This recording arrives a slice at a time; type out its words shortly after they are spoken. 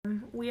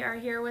We are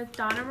here with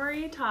Donna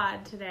Marie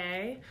Todd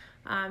today.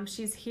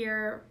 She's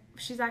here.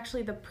 She's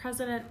actually the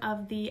president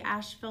of the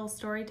Asheville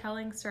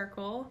Storytelling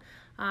Circle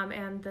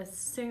and the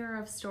Singer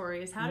of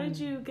Stories. How did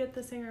you get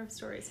the Singer of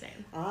Stories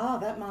name?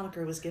 That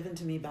moniker was given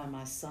to me by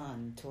my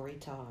son, Tori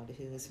Todd,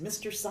 who is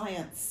Mr.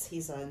 Science.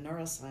 He's a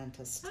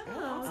neuroscientist.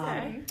 Oh,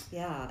 okay.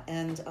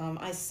 And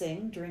I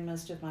sing during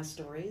most of my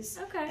stories.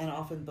 Okay. And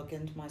often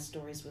bookend my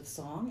stories with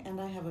song. And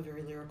I have a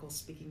very lyrical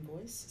speaking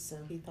voice, so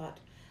he thought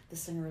the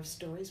Singer of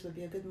Stories would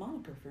be a good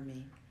moniker for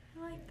me.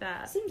 I like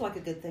that. Seemed like a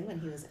good thing when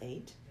he was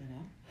 8, you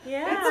know.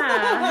 Yeah.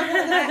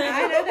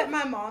 I know that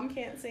my mom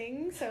can't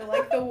sing, so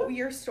like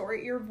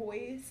your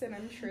voice, and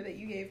I'm sure that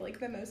you gave like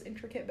the most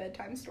intricate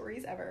bedtime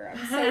stories ever.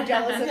 I'm so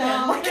jealous of him.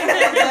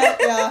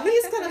 Yeah,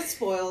 he's kind of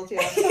spoiled,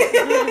 yeah.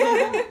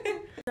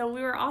 So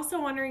we were also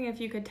wondering if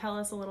you could tell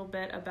us a little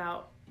bit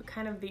about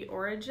kind of the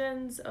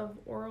origins of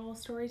oral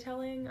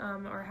storytelling,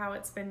 or how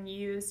it's been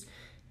used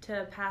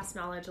to pass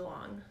knowledge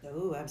along.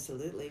 Oh,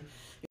 absolutely.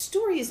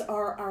 Stories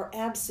are our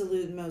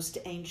absolute most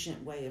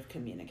ancient way of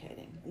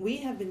communicating. We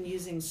have been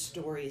using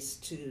stories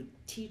to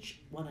teach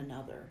one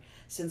another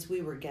since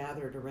we were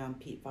gathered around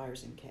peat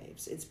fires and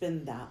caves. It's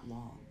been that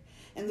long.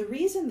 And the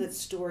reason that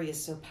story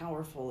is so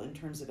powerful in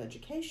terms of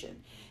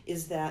education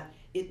is that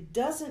it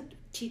doesn't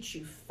teach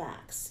you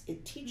facts.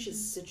 It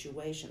teaches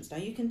situations. Now,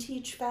 you can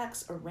teach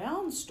facts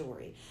around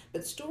story,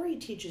 but story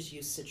teaches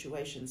you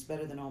situations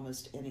better than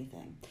almost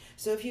anything.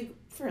 So if you,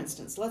 for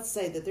instance, let's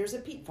say that there's a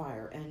peat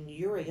fire and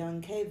you're a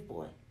young cave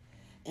boy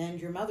and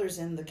your mother's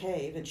in the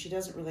cave and she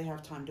doesn't really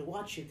have time to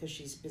watch you because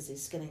she's busy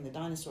skinning the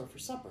dinosaur for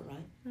supper,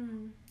 right?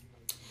 Mm-hmm.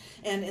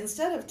 And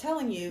instead of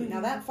telling you,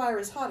 now that fire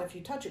is hot, if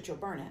you touch it, you'll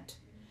burn it.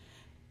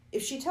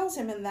 If she tells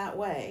him in that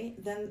way,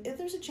 then if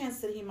there's a chance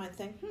that he might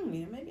think,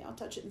 maybe I'll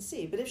touch it and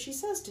see. But if she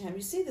says to him,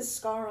 you see this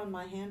scar on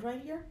my hand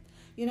right here?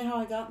 You know how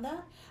I got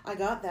that? I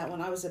got that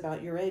when I was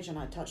about your age and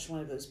I touched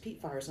one of those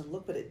peat fires and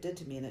look what it did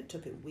to me, and it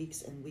took it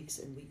weeks and weeks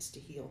and weeks to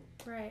heal.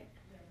 Right.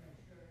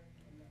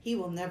 He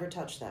will never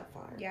touch that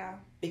fire. Yeah.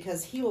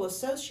 Because he will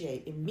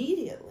associate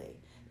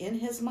immediately in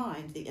his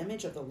mind the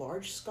image of the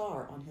large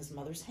scar on his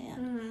mother's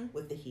hand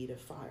with the heat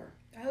of fire.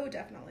 Oh,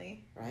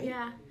 definitely. Right?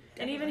 Yeah.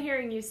 And even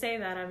hearing you say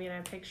that, I mean,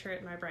 I picture it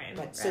in my brain.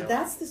 Right. So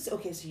that's this.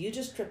 Okay, so you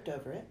just tripped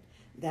over it.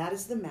 That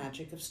is the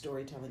magic of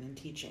storytelling and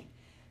teaching.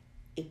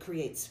 It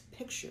creates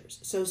pictures.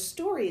 So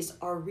stories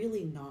are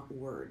really not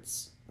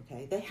words,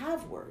 okay? They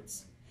have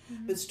words.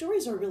 But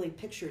stories are really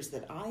pictures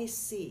that I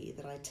see,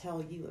 that I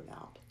tell you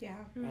about. Yeah.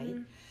 Right?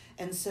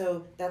 And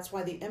so that's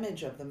why the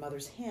image of the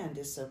mother's hand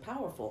is so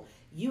powerful.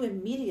 You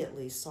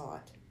immediately saw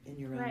it in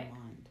your own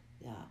mind.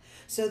 Yeah.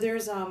 So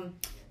there's a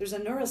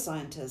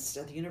neuroscientist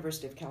at the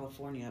University of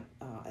California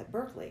at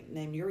Berkeley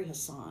named Yuri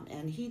Hassan,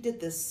 and he did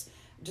this,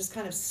 just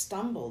kind of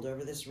stumbled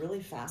over this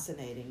really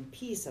fascinating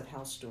piece of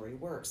how story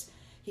works.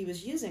 He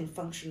was using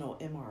functional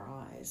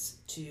MRIs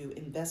to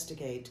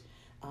investigate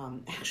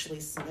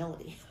actually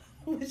senility,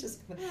 which is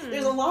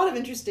there's a lot of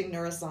interesting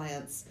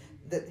neuroscience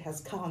that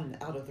has come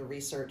out of the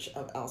research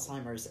of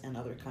Alzheimer's and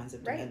other kinds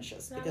of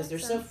dementias because they're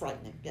so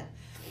frightening. Yeah.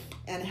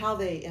 And how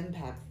they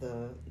impact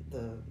the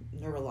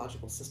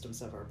neurological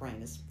systems of our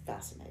brain is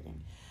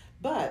fascinating.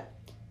 But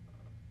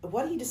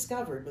what he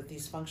discovered with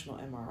these functional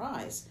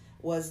MRIs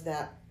was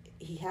that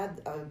he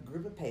had a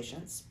group of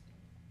patients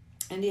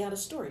and he had a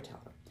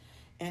storyteller.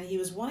 And he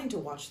was wanting to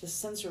watch the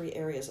sensory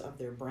areas of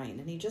their brain.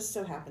 And he just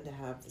so happened to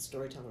have the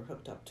storyteller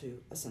hooked up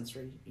to a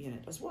sensory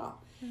unit as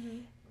well.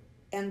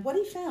 And what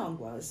he found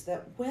was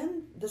that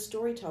when the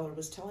storyteller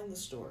was telling the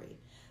story,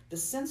 the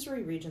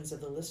sensory regions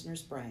of the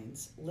listener's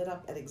brains lit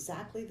up at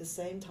exactly the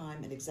same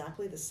time in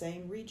exactly the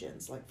same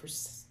regions, like for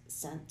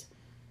scent,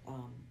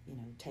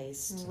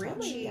 taste,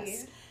 touch,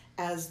 yes,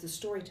 as the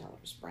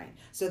storyteller's brain.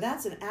 So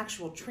that's an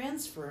actual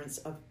transference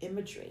of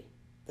imagery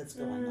that's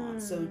going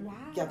on. So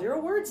yeah, there are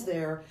words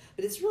there,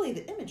 but it's really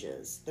the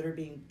images that are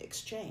being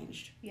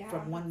exchanged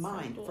from one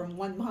mind, from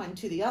one mind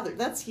to the other.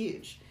 That's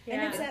huge. Yeah.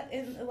 And it's that,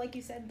 and like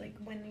you said, like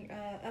when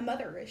a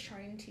mother is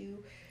trying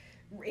to,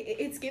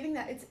 it's giving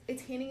that,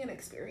 it's handing an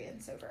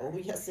experience over. Oh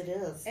yes, it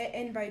is.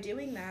 And by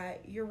doing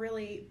that, you're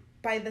really,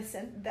 by the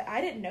sense that I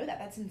didn't know that.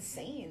 That's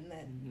insane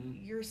that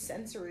your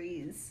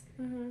sensory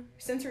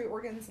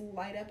organs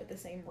light up at the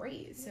same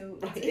rate. So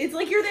it's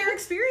like you're there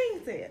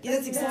experiencing it.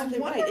 That's exactly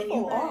right, and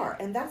you are,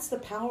 and that's the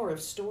power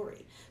of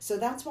story. So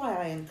that's why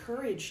I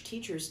encourage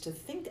teachers to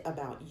think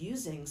about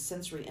using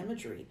sensory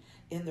imagery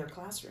in their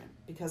classroom,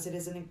 because it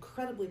is an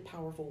incredibly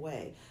powerful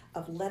way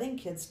of letting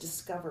kids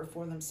discover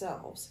for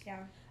themselves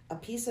a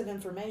piece of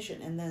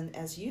information. And then,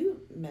 as you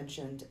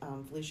mentioned,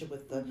 Felicia,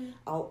 with the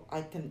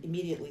I can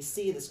immediately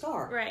see the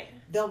scar. Right.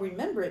 They'll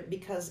remember it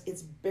because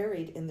it's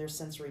buried in their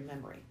sensory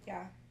memory.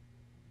 Yeah.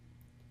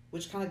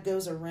 Which kind of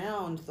goes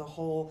around the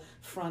whole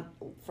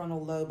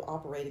frontal lobe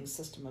operating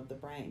system of the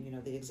brain. You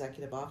know, the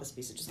executive office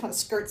piece. It just kind of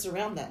skirts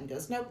around that and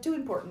goes, nope, too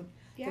important.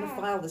 I'm going to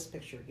file this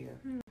picture here.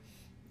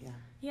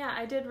 Yeah,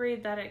 I did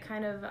read that it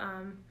kind of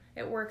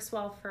it works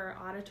well for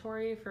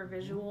auditory, for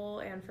visual,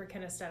 and for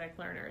kinesthetic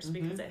learners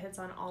because it hits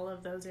on all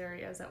of those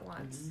areas at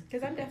once.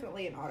 Because I'm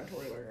definitely an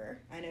auditory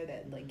learner. I know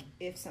that, like,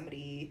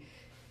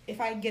 if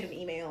I get an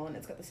email and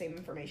it's got the same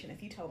information,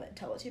 if you tell it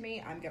to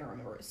me, I'm going to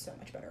remember it so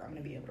much better. I'm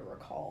going to be able to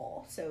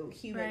recall. So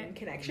human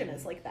connection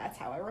is like, that's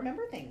how I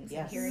remember things.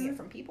 Yes. And hearing it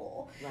from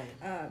people.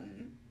 Right.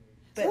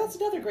 But So that's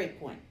another great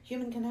point.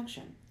 Human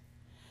connection.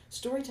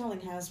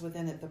 Storytelling has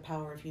within it the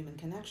power of human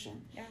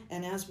connection. Yeah.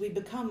 And as we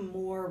become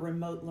more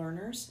remote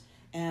learners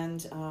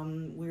and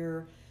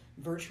we're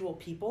virtual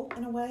people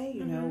in a way,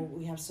 you know,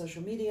 we have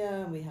social media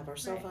and we have our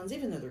cell phones,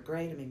 even though they're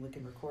great. I mean, we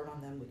can record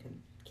on them, we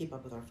can keep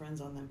up with our friends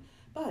on them,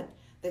 but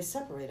they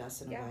separate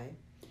us in a way.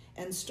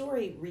 And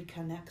story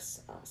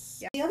reconnects us.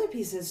 Yeah. The other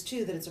piece is,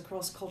 too, that it's a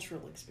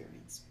cross-cultural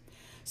experience.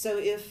 So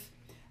if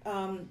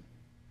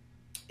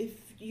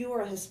you're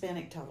a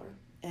Hispanic teller,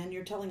 and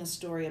you're telling a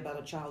story about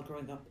a child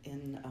growing up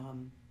in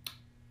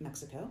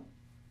Mexico,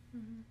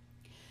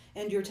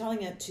 and you're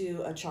telling it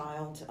to a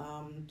child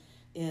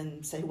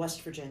in, say,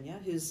 West Virginia,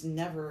 who's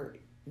never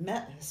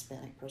met a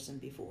Hispanic person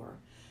before,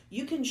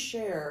 you can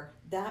share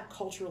that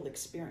cultural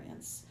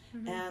experience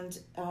and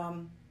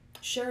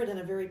share it in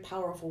a very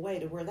powerful way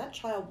to where that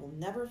child will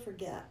never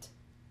forget.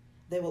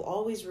 They will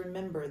always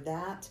remember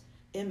that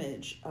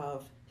image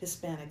of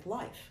Hispanic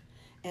life.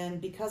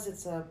 And because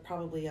it's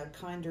probably a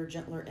kinder,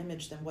 gentler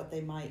image than what they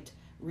might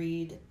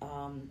read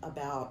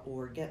about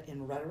or get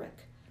in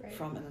rhetoric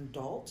from an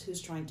adult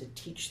who's trying to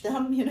teach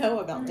them, you know,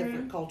 about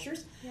different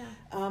cultures,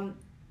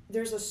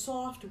 there's a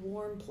soft,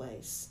 warm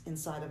place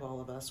inside of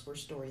all of us where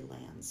story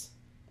lands.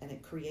 And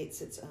it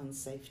creates its own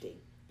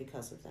safety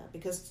because of that.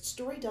 Because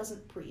story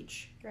doesn't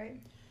preach. Right.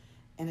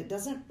 And it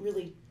doesn't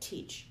really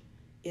teach.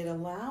 It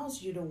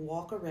allows you to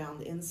walk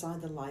around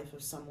inside the life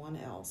of someone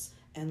else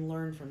and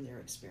learn from their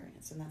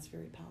experience, and that's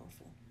very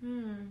powerful.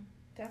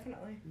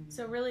 Definitely.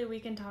 So really we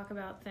can talk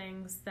about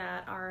things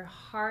that are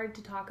hard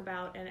to talk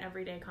about in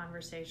everyday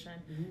conversation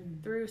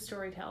through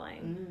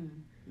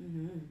storytelling.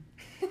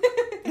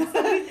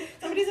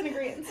 Somebody's in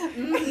agreement.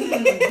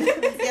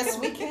 Yes,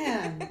 we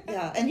can.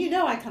 Yeah, and you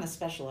know I kind of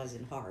specialize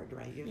in hard,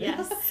 right?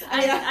 Yes,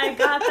 I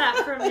got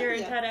that from your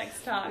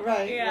TEDx talk.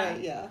 Right, yeah.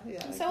 right,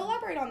 yeah. So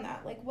elaborate on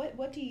that. Like,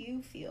 what do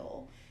you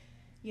feel,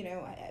 you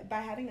know,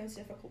 by having those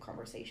difficult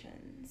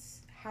conversations,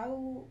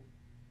 how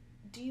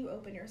do you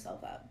open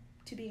yourself up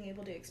to being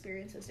able to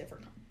experience those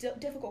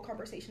difficult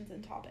conversations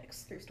and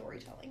topics through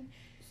storytelling?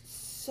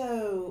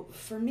 So,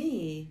 for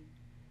me,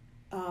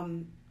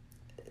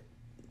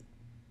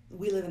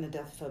 we live in a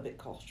death-phobic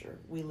culture.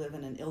 We live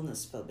in an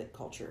illness-phobic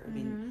culture. I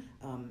mean,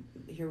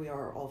 here we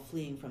are all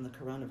fleeing from the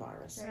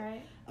coronavirus.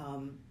 Right.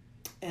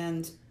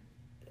 And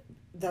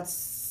that's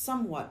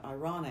somewhat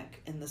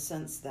ironic in the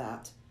sense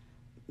that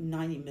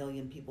 90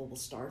 million people will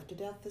starve to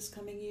death this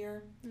coming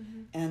year,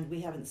 and we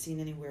haven't seen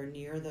anywhere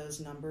near those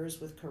numbers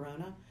with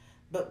corona.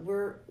 But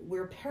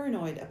we're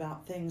paranoid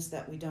about things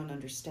that we don't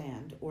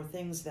understand or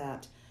things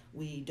that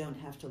we don't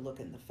have to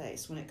look in the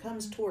face. When it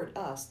comes toward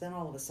us, then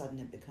all of a sudden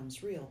it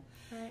becomes real.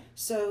 Right.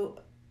 So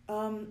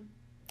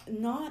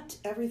not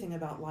everything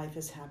about life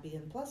is happy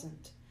and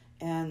pleasant.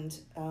 And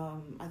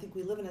I think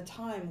we live in a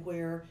time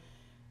where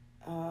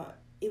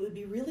it would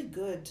be really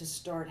good to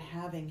start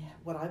having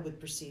what I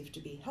would perceive to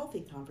be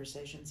healthy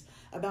conversations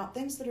about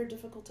things that are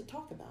difficult to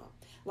talk about,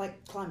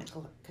 like climate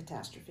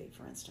catastrophe,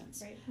 for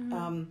instance.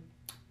 Right.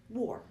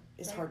 War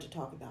is hard to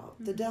talk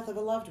about. The death of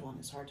a loved one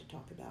is hard to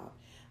talk about.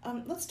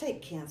 Let's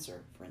take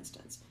cancer, for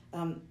instance.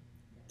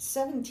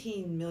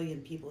 17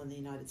 million people in the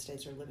United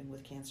States are living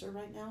with cancer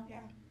right now. Yeah.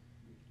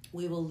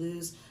 We will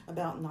lose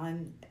about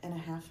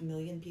 9.5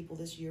 million people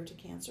this year to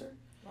cancer.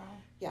 Wow.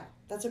 Yeah,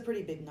 that's a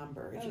pretty big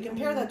number. If you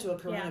compare that to a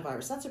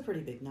coronavirus, that's a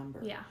pretty big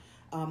number. Yeah.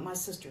 My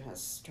sister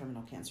has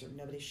terminal cancer.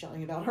 Nobody's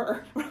shouting about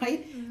her,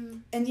 right?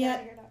 And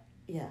yet,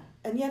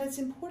 and yet it's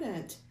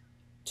important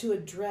to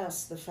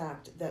address the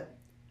fact that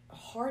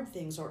hard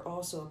things are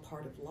also a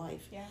part of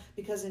life. Yeah.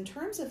 Because in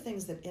terms of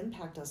things that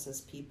impact us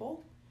as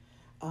people,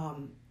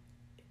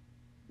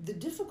 the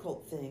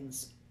difficult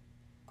things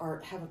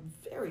have a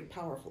very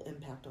powerful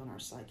impact on our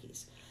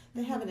psyches.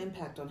 They have an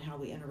impact on how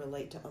we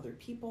interrelate to other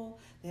people.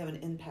 They have an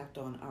impact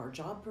on our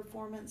job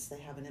performance. They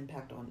have an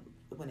impact on,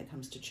 when it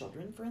comes to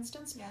children, for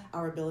instance,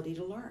 our ability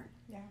to learn.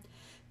 Yeah.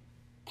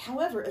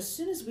 However, as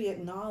soon as we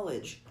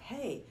acknowledge,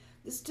 hey,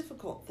 this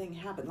difficult thing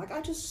happened. Like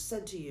I just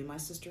said to you, my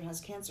sister has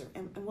cancer.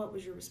 And what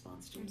was your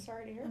response to me? I'm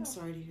sorry to hear that. I'm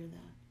sorry to hear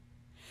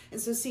that. And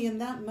so, see, in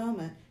that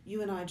moment,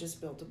 you and I just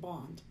built a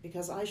bond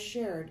because I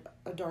shared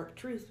a dark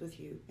truth with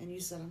you and you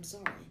said, I'm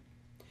sorry.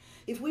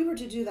 If we were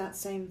to do that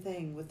same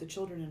thing with the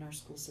children in our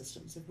school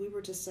systems, if we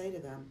were to say to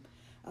them,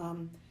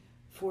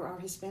 for our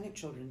Hispanic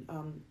children,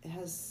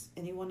 has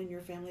anyone in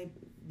your family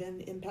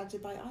been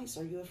impacted by ICE?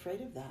 Are you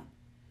afraid of that?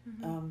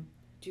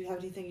 Do you have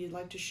anything you'd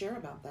like to share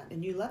about that?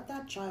 And you let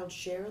that child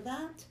share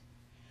that,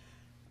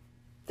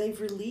 they've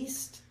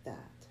released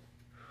that,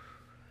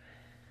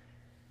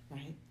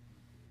 right?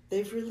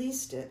 They've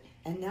released it,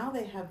 and now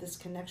they have this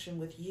connection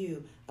with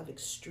you of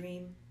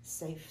extreme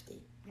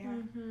safety. Yeah.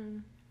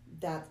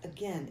 that,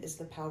 again, is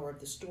the power of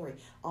the story.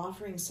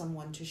 Offering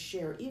someone to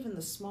share even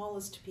the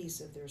smallest piece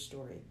of their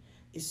story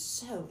is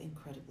so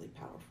incredibly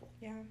powerful.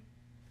 Yeah.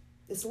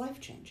 It's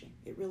life-changing.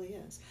 It really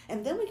is.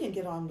 And then we can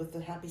get on with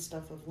the happy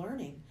stuff of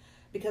learning,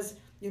 because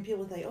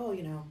people say, oh,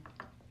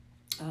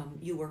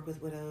 you work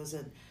with widows,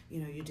 and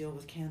you deal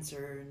with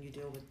cancer, and you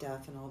deal with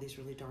death and all these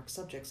really dark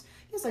subjects.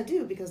 Yes, I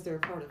do, because they're a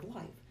part of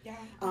life. Yeah.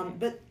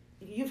 But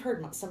you've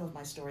heard some of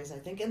my stories, I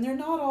think, and they're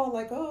not all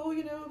like, oh,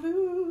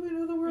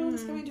 boo, the world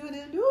is coming to an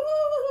end.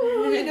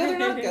 Ooh, they're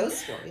not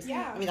ghost stories.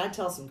 Yeah. I mean, I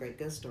tell some great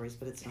ghost stories,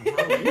 but it's not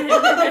Halloween.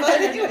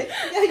 But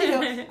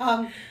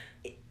anyway,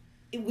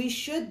 we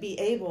should be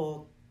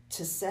able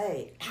to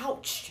say,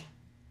 ouch.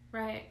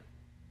 Right.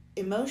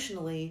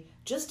 Emotionally,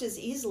 just as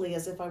easily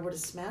as if I were to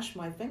smash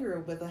my finger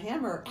with a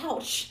hammer,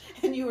 ouch,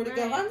 and you were to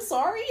go, I'm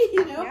sorry,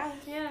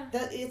 Yeah.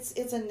 That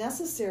it's a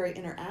necessary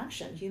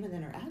interaction, human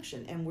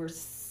interaction, and we're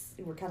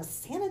kind of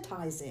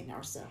sanitizing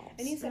ourselves.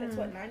 And you said it's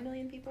 9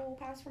 million people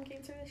passed from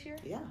cancer this year?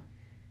 Yeah.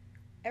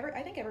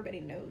 I think everybody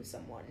knows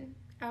someone.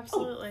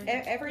 Absolutely.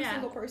 Every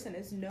single person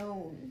is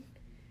known.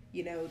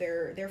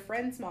 Their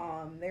friend's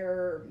mom,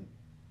 their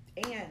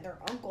aunt, their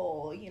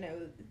uncle,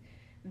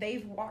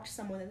 they've watched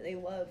someone that they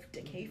love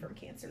decay from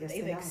cancer. Yes,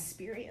 they've they have.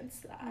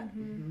 experienced that.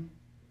 Mm-hmm.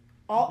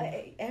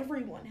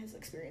 Everyone has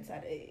experienced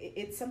that.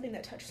 It's something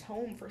that touches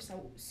home for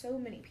so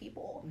many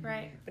people. Mm-hmm.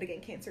 Right. But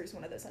again, cancer is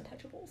one of those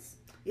untouchables.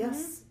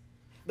 Yes.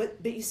 But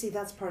you see,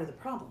 that's part of the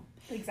problem.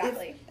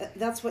 Exactly.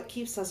 That's what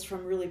keeps us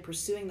from really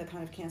pursuing the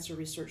kind of cancer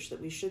research that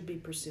we should be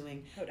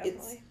pursuing. Oh,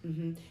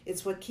 definitely.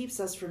 It's what keeps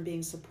us from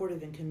being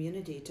supportive in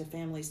community to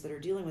families that are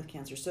dealing with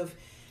cancer. So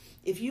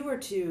if you were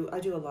to, I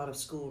do a lot of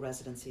school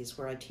residencies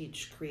where I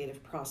teach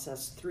creative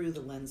process through the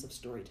lens of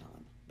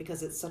storytelling,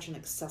 because it's such an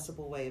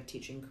accessible way of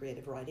teaching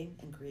creative writing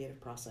and creative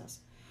process.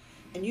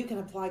 And you can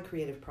apply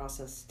creative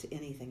process to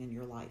anything in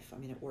your life. I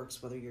mean, it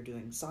works whether you're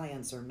doing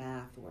science or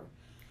math or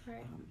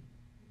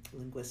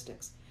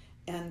linguistics.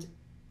 And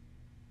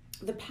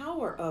the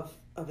power of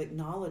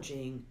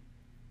acknowledging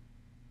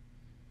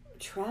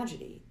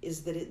tragedy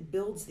is that it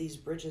builds these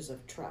bridges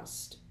of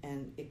trust,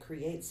 and it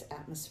creates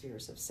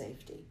atmospheres of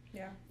safety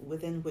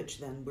within which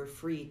then we're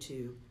free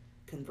to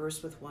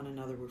converse with one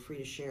another, we're free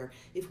to share.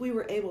 If we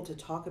were able to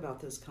talk about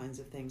those kinds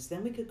of things,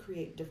 then we could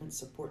create different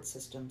support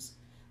systems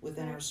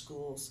within our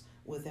schools,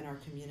 within our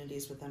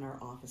communities, within our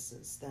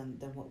offices than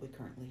what we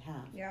currently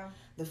have. Yeah.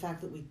 The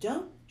fact that we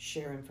don't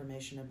share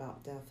information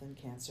about death and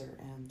cancer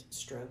and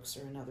strokes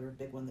are another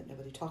big one that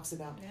nobody talks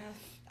about.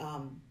 Yeah.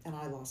 And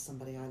I lost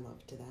somebody I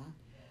loved to that.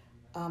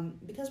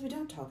 Because we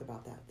don't talk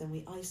about that, then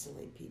we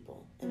isolate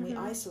people. And we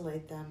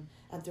isolate them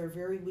at their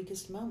very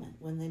weakest moment,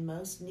 when they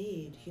most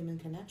need human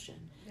connection,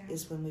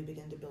 is when we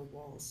begin to build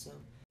walls. So,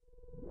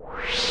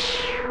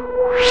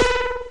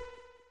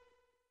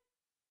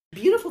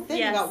 beautiful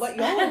thing about what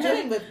y'all are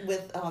doing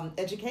with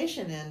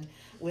education and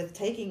with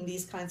taking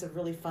these kinds of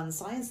really fun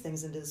science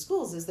things into the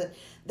schools is that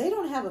they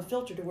don't have a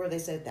filter to where they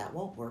say, that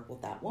won't work, well,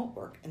 that won't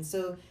work. And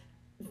so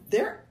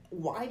they're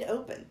wide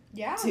open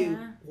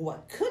to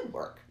what could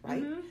work,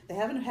 right? They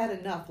haven't had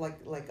enough,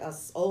 like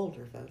us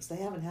older folks, they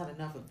haven't had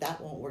enough of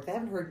that won't work. They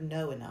haven't heard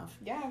no enough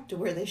to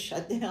where they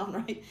shut down,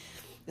 right?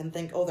 And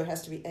think, there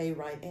has to be a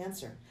right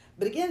answer.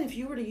 But again, if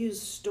you were to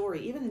use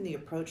story, even in the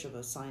approach of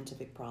a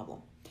scientific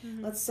problem,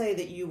 let's say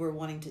that you were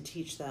wanting to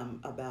teach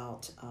them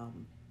about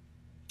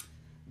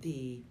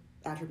the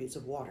attributes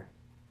of water,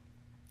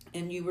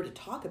 and you were to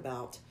talk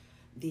about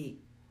the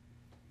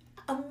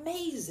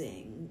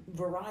amazing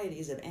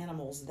varieties of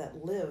animals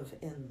that live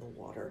in the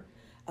water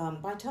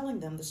by telling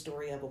them the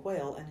story of a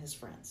whale and his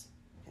friends.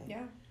 Okay?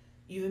 Yeah.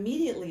 You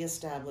immediately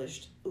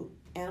established,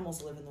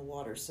 animals live in the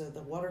water, so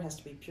the water has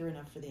to be pure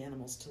enough for the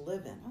animals to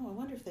live in. I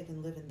wonder if they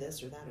can live in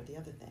this or that or the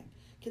other thing.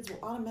 Kids will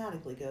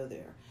automatically go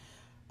there.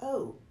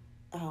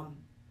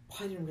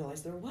 I didn't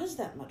realize there was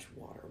that much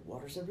water.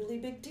 Water's a really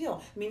big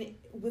deal. I mean,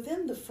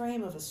 within the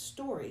frame of a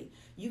story,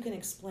 you can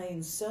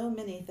explain so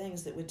many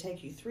things that would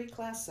take you 3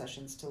 class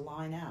sessions to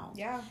line out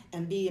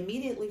and be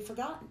immediately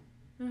forgotten.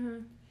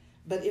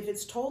 But if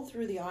it's told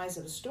through the eyes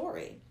of a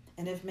story,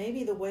 and if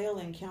maybe the whale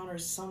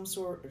encounters some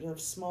sort of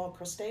small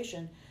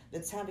crustacean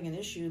that's having an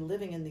issue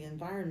living in the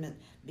environment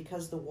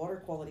because the water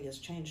quality has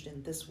changed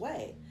in this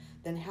way,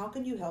 then how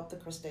can you help the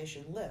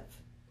crustacean live?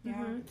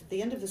 At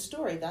the end of the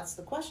story, that's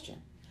the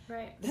question.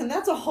 Right. Then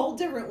that's a whole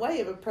different way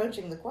of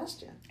approaching the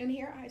question. And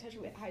here at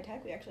High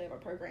Tech, we actually have a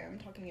program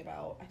talking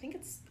about, I think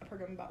it's a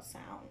program about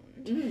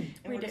sound. And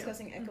we're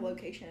discussing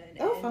echolocation.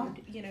 Fun.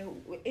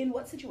 In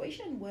what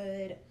situation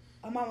would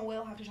a mama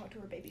whale have to talk to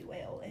her baby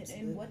whale?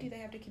 And what do they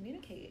have to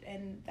communicate?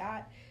 And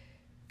that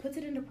puts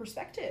it into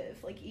perspective.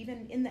 Like,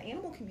 even in the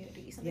animal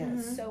community, something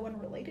that's so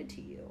unrelated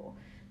to you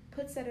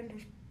puts that into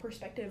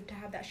perspective to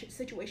have that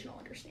situational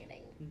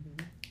understanding.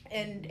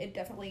 And it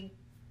definitely...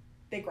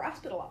 they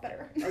grasp it a lot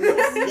better.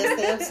 Yes,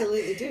 they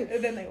absolutely do.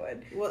 Than they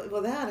would.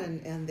 Well, that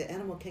and the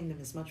animal kingdom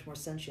is much more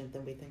sentient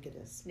than we think it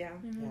is. Yeah.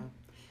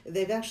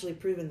 They've actually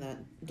proven that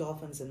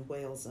dolphins and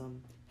whales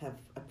have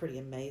a pretty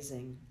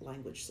amazing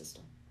language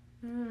system.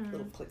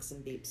 little clicks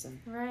and beeps. And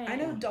right. I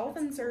know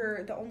dolphins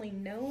are the only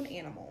known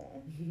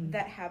animal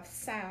that have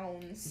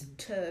sounds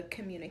to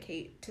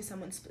communicate to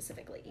someone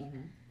specifically.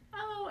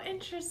 Oh,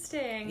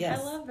 interesting. Yes.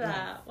 I love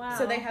that. Wow.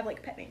 So they have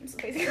like pet names,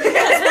 basically. Hey,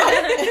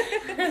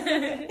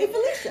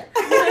 Felicia.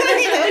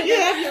 You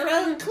have your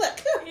own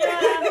click. Yeah,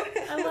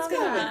 I love That's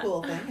kind that. of a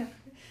cool thing.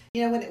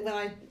 You know,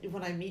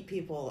 when I meet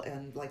people,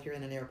 and like you're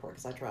in an airport,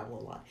 because I travel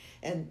a lot,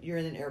 and you're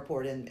in an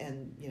airport,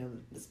 and you know,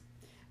 this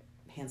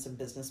handsome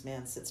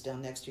businessman sits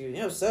down next to you.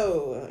 You know,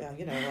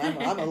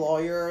 I'm a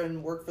lawyer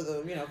and work for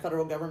the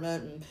federal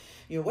government,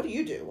 and what do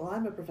you do? Well,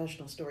 I'm a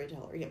professional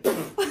storyteller. You can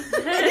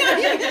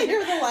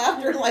hear the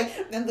laughter,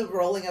 and the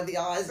rolling of the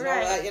eyes and all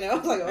that.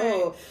 It's like,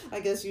 oh, I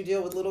guess you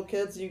deal with little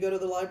kids and you go to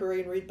the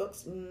library and read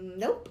books.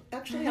 Nope,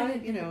 actually,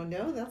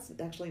 no, that's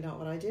actually not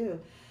what I do.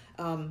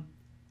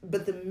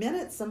 But the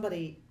minute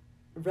somebody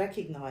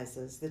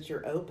recognizes that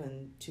you're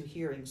open to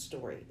hearing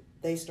story,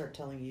 they start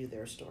telling you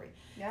their story.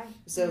 Yeah.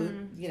 So,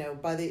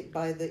 by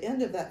the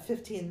end of that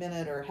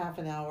 15-minute or half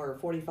an hour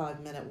or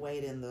 45-minute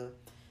wait in the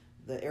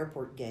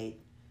airport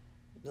gate,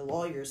 the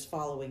lawyer's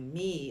following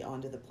me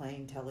onto the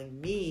plane, telling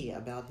me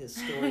about his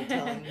story,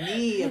 telling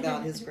me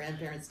about his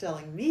grandparents,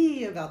 telling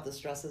me about the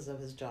stresses of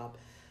his job,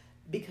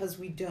 because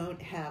we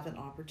don't have an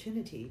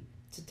opportunity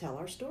to tell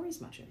our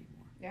stories much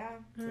anymore. Yeah.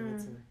 So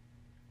it's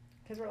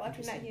because we're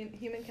lacking that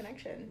human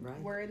connection.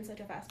 Right. We're in such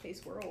a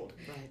fast-paced world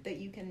that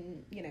you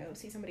can,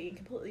 see somebody and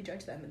completely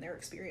judge them and their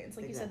experience.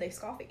 Like you said, they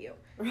scoff at you.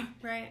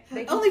 Right.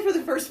 Only for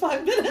the first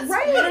 5 minutes.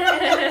 Right.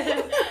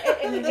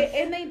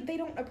 and they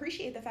don't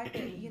appreciate the fact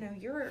that,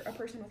 you're a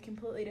person with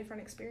completely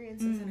different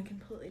experiences and a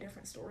completely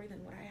different story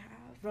than what I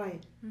have.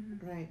 Right.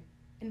 Right.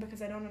 And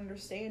because I don't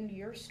understand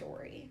your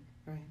story.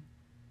 Right.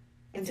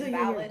 It's Until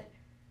invalid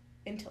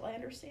until I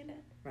understand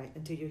it. Right.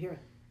 Until you hear it.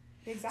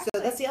 Exactly.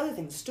 So that's the other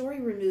thing.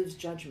 Story removes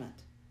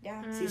judgment.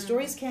 Yeah. See,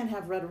 stories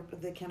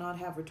they cannot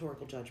have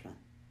rhetorical judgment.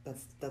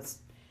 That's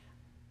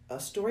a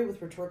story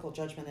with rhetorical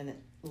judgment, and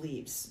it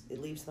leaves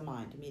the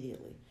mind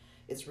immediately.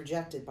 It's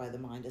rejected by the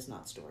mind as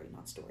not story,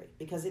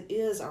 because it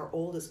is our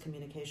oldest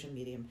communication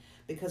medium,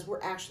 because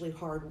we're actually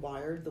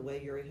hardwired the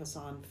way Yuri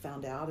Hassan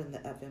found out in the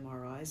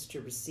fMRIs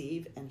to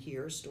receive and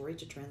hear story,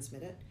 to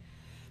transmit it.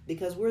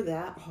 Because we're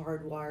that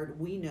hardwired,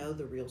 we know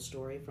the real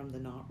story from the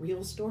not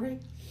real story.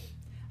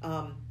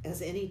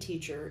 As any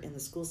teacher in the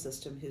school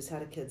system who's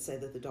had a kid say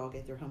that the dog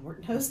ate their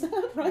homework knows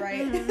that,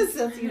 right?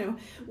 So,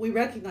 we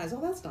recognize,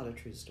 that's not a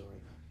true story.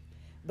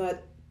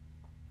 But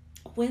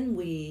when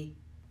we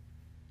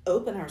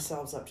open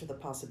ourselves up to the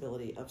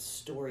possibility of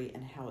story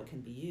and how it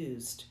can be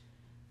used,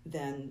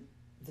 then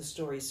the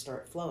stories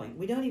start flowing.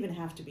 We don't even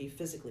have to be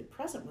physically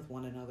present with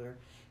one another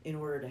in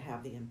order to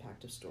have the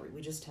impact of story.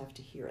 We just have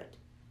to hear it,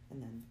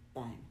 and then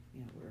bang,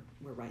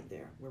 we're right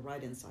there. We're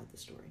right inside the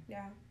story.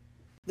 Yeah.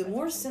 The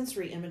more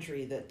sensory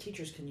imagery that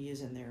teachers can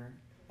use in their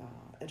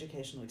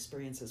educational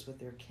experiences with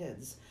their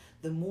kids,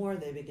 the more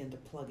they begin to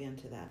plug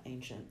into that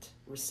ancient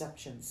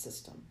reception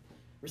system,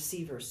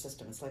 receiver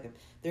system. It's like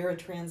they're a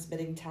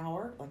transmitting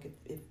tower, like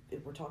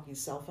if we're talking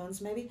cell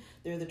phones maybe,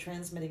 they're the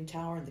transmitting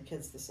tower and the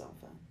kid's the cell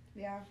phone.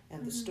 Yeah.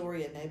 And the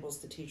story enables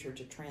the teacher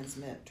to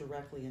transmit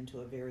directly into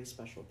a very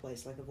special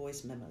place, like a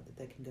voice memo that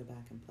they can go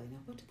back and play. Now,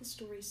 what did the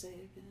story say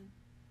again?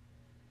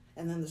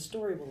 And then the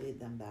story will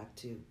lead them back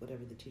to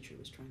whatever the teacher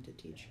was trying to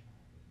teach.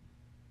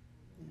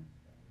 Yeah.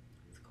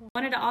 That's cool. I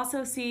wanted to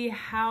also see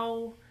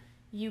how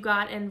you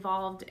got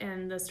involved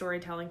in the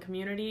storytelling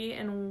community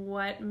and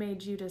what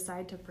made you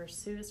decide to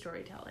pursue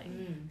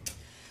storytelling.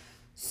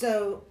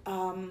 So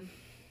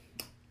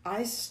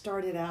I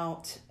started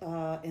out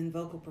in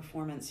vocal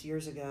performance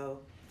years ago.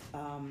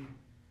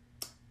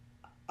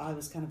 I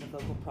was kind of a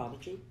vocal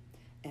prodigy.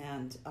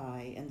 And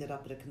I ended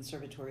up at a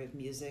conservatory of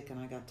music, and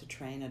I got to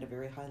train at a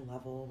very high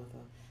level with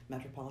a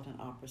Metropolitan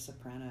Opera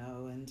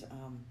soprano and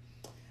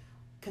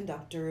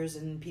conductors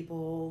and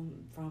people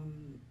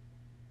from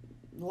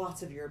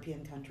lots of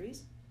European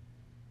countries.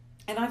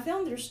 And I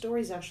found their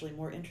stories actually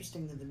more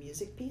interesting than the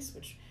music piece,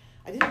 which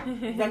I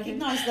didn't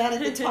recognize that at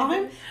the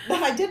time,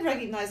 but I did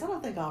recognize, I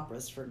don't think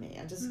opera's for me.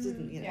 I just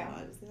didn't,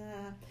 I was,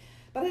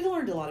 But I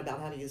learned a lot about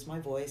how to use my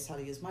voice, how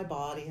to use my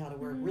body, how to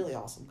wear really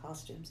awesome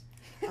costumes.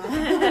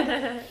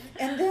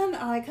 And then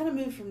I kind of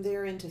moved from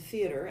there into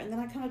theater, and then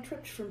I kind of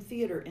tripped from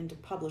theater into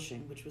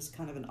publishing, which was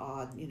kind of an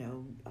odd,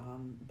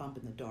 bump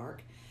in the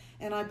dark.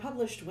 And I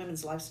published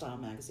women's lifestyle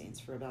magazines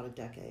for about a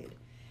decade.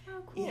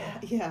 Oh, cool.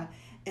 Yeah.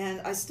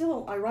 And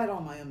I write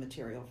all my own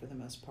material for the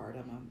most part.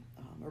 I'm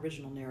an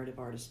original narrative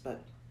artist.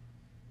 But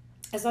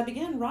as I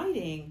began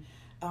writing,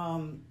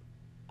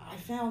 I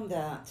found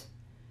that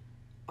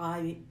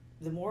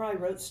the more I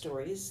wrote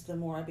stories, the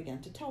more I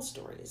began to tell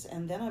stories.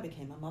 And then I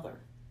became a mother.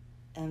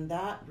 And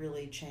that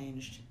really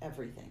changed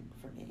everything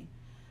for me.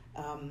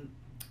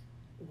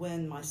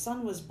 When my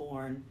son was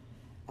born,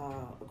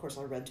 of course,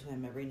 I read to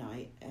him every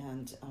night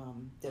and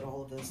did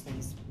all of those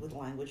things with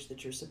language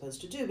that you're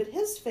supposed to do. But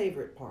his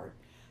favorite part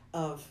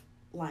of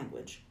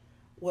language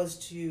was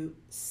to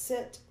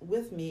sit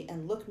with me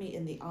and look me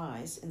in the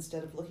eyes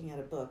instead of looking at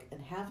a book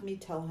and have me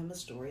tell him a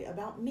story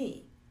about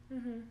me.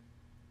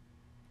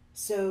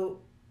 So,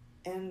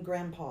 and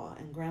grandpa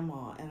and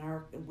grandma and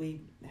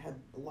we had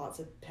lots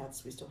of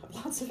pets. We still have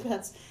lots of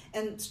pets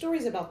and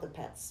stories about the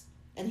pets.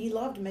 And he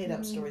loved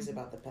made-up stories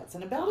about the pets.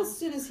 And about as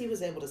soon as he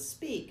was able to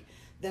speak,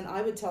 then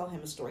I would tell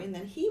him a story, and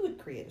then he would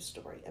create a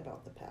story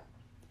about the pet.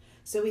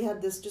 So we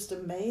had this just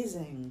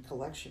amazing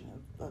collection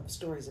of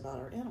stories about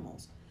our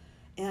animals.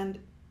 And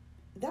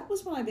that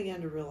was when I began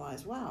to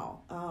realize,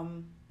 wow,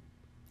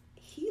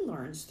 he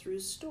learns through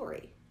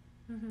story.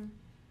 Mm-hmm.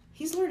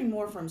 He's learning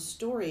more from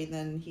story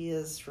than he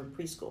is from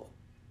preschool.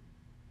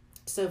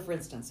 So, for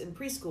instance, in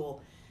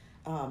preschool,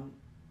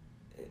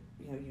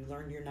 you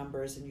learn your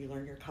numbers and you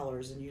learn your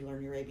colors and you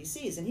learn your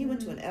ABCs. And he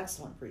went to an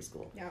excellent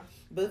preschool. Yeah.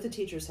 Both the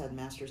teachers had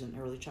masters in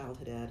early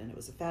childhood ed, and it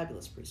was a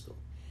fabulous preschool.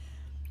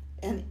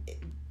 And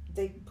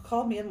they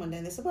called me in one day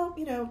and they said, well,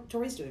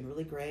 Tori's doing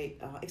really great,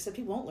 except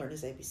he won't learn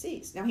his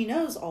ABCs. Now, he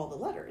knows all the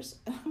letters.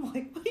 And I'm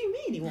like, what do you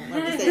mean he won't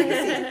learn his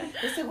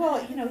ABCs? They said, well,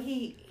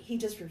 he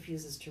just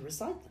refuses to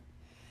recite them.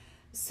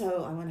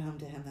 So I went home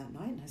to him that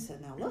night and I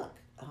said, now look,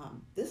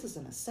 this is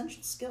an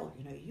essential skill.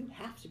 You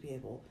have to be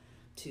able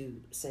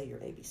to say your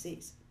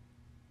ABCs.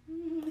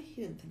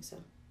 He didn't think so.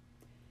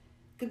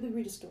 Could we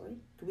read a story?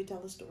 Could we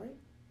tell a story?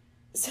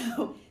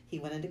 So he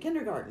went into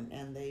kindergarten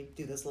and they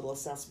do those little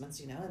assessments,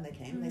 and they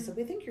came and they said,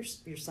 we think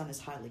your son is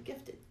highly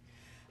gifted,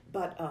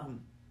 but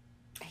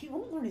he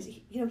won't learn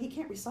he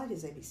can't recite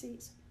his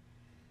ABCs.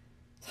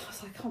 So I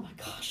was like, oh my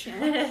gosh,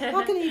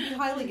 how can he be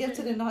highly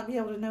gifted and not be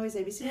able to know his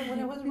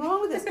ABCs? What's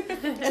wrong with this?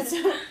 And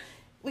so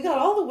we got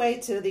all the way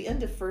to the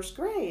end of first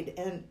grade,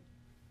 and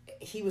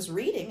he was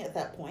reading at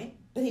that point,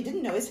 but he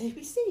didn't know his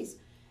ABCs.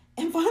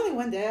 And finally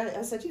one day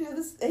I said,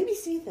 this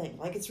ABC thing,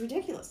 it's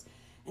ridiculous.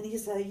 And he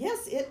said,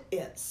 yes, it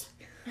is.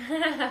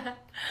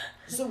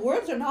 So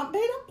words are not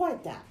made up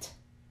like that.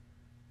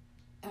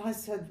 And I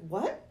said,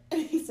 what?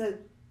 And he said,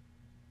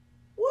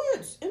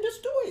 words in the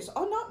stories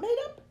are not made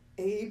up.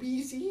 A,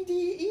 B, C, D,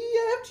 E,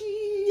 F,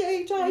 G,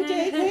 H, I,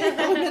 J, K,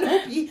 L, M, N,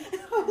 O, P.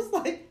 I was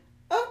like,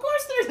 of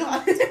course they're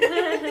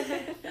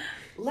not.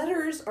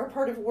 Letters are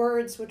part of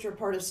words, which are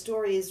part of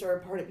stories, or a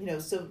part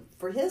of, so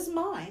for his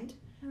mind,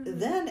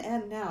 then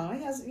and now,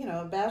 he has,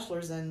 a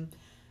bachelor's in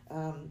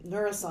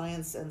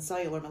neuroscience and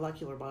cellular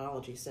molecular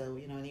biology. So,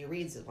 and he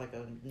reads it like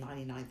a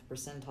 99th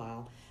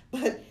percentile.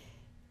 But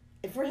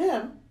for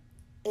him,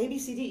 A, B,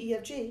 C, D, E,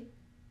 F, G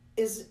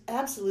is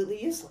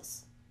absolutely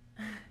useless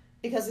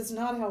because it's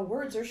not how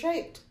words are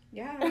shaped.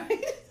 Yeah.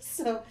 Right?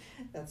 So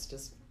that's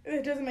just...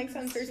 It doesn't make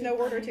sense. There's no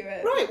order to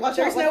it. Right.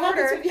 There's no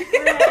order.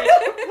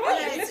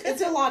 Right.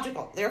 It's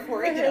illogical.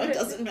 Therefore, it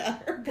doesn't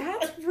matter.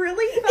 That's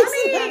really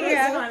funny.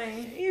 That's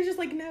funny. You're just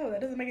like, no, that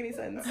doesn't make any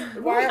sense.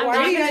 Why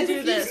are you guys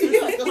do this?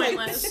 This is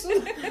pointless.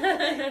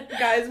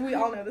 Guys, we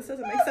all know this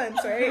doesn't make sense,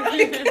 right? I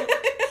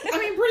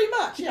mean, pretty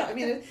much.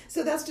 Yeah.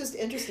 So that's just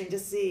interesting to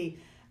see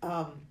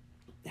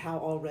how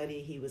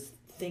already he was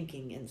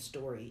thinking in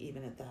story,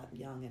 even at that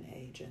young an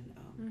age,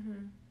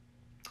 and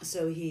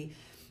so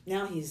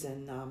now he's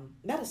in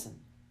medicine,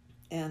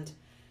 and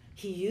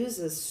he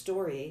uses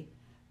story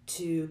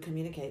to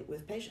communicate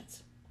with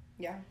patients.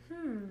 Yeah.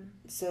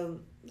 So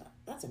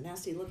that's a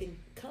nasty looking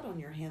cut on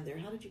your hand there.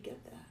 How did you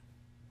get that?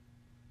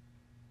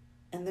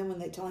 And then when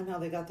they tell him how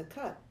they got the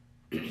cut,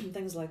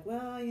 things like,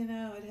 well,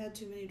 I'd had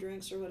too many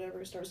drinks or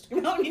whatever, starts to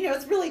come out.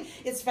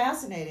 It's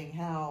fascinating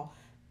how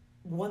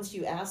once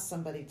you ask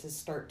somebody to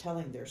start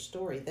telling their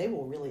story, they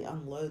will really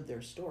unload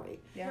their story.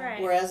 Yeah.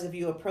 Right. Whereas if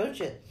you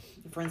approach it,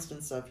 for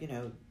instance, of,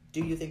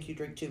 do you think you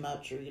drink too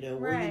much, or,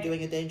 were you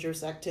doing a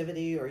dangerous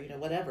activity, or,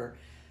 whatever,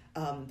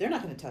 they're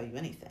not going to tell you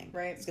anything.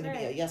 Right. It's going to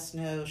be a yes,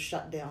 no,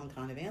 shut down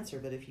kind of answer.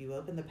 But if you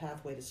open the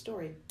pathway to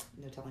story,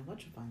 no telling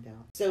what you find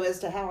out. So as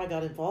to how I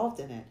got involved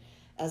in it,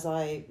 as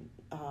I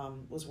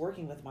was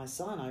working with my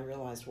son, I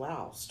realized,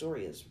 wow,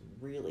 story is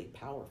really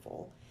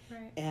powerful.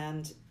 Right.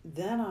 And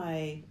then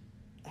I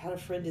had a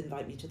friend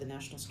invite me to the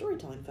National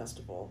Storytelling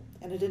Festival,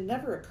 and it had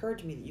never occurred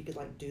to me that you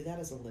could do that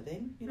as a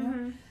living,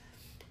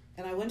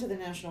 And I went to the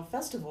National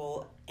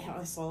Festival and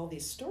I saw all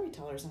these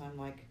storytellers, and I'm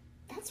like,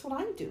 that's what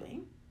I'm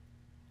doing.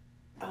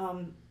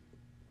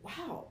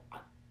 Wow,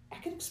 I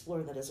can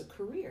explore that as a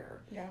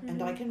career. Yeah.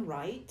 And I can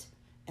write,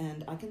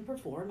 and I can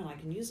perform, and I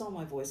can use all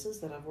my voices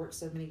that I've worked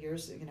so many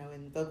years,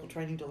 in vocal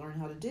training to learn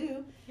how to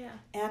do. Yeah.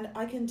 And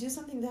I can do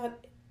something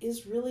that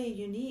is really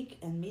unique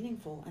and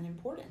meaningful and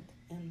important.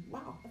 And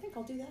wow, I think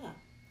I'll do that.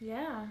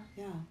 Yeah.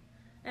 Yeah.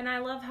 And I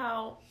love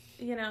how,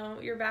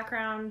 your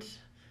background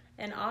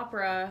in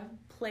opera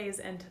plays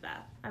into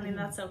that. I mean,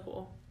 that's so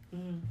cool.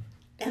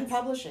 And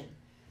publishing.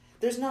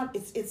 There's not,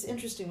 it's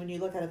interesting when you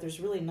look at it,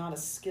 there's really not a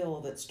skill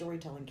that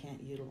storytelling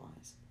can't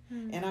utilize.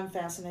 And I'm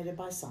fascinated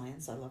by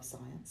science. I love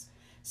science.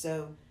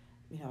 So,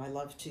 I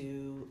love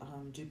to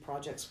do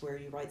projects where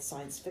you write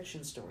science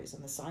fiction stories,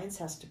 and the science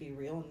has to be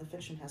real and the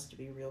fiction has to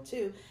be real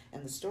too,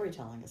 and the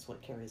storytelling is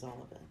what carries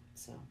all of it.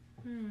 So,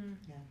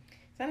 yeah.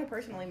 So I know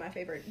personally my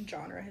favorite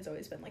genre has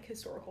always been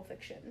historical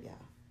fiction. Yeah.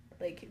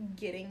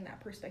 Getting that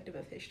perspective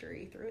of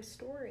history through a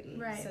story,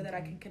 right, so that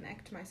I can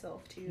connect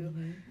myself to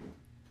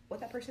what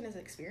that person is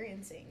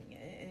experiencing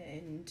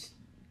and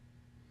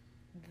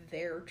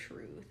their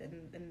truth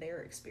and their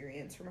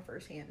experience from a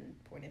firsthand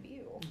point of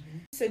view. Mm-hmm.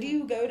 So do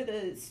you go to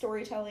the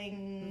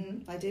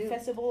storytelling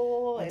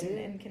festival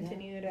and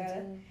continue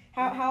to...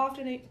 How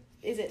often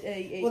is it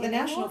the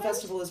National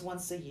Festival is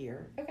once a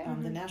year. Okay.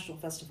 The National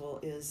Festival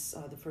is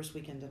the first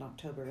weekend in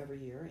October every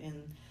year in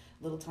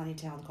a little tiny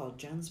town called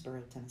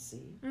Jonesboro,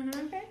 Tennessee.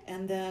 Mm-hmm. Okay.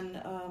 And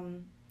then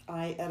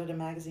I edit a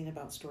magazine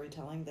about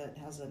storytelling that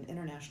has an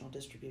international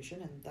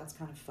distribution, and that's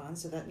kind of fun.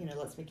 So that,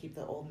 lets me keep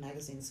the old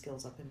magazine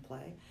skills up in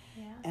play.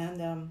 Yeah.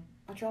 And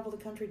I travel the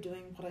country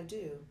doing what I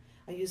do.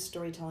 I use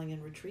storytelling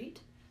in retreat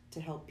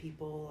to help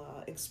people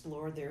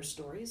explore their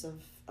stories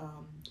of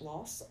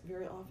loss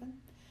very often,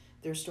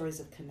 their stories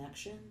of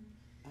connection.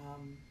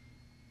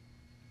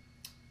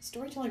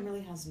 Storytelling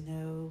really has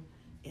no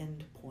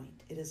end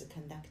point. It is a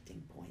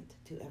connecting point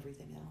to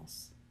everything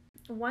else.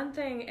 One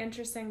thing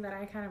interesting that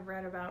I kind of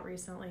read about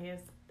recently is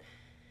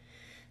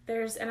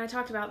and I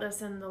talked about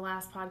this in the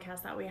last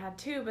podcast that we had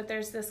too, but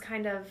there's this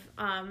kind of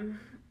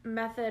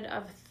method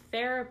of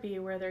therapy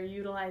where they're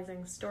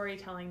utilizing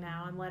storytelling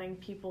now and letting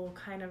people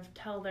kind of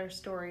tell their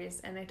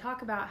stories. And they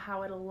talk about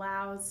how it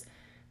allows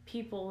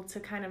people to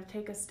kind of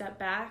take a step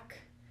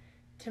back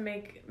to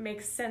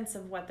make sense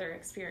of what they're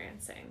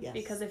experiencing. Yes.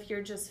 Because if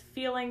you're just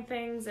feeling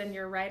things and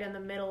you're right in the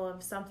middle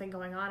of something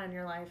going on in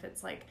your life,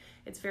 it's like,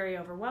 it's very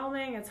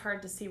overwhelming. It's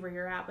hard to see where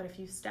you're at. But if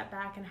you step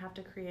back and have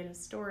to create a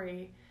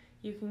story,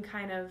 you can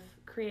kind of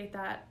create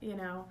that,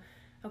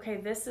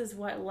 okay, this is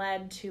what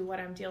led to what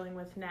I'm dealing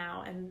with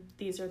now, and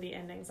these are the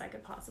endings I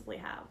could possibly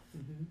have.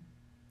 Mm-hmm.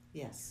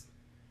 Yes.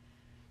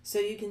 So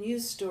you can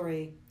use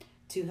story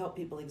to help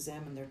people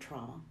examine their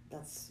trauma.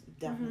 That's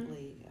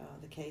definitely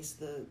the case.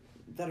 The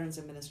Veterans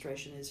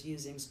Administration is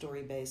using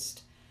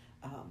story-based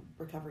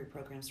recovery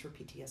programs for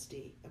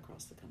PTSD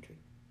across the country.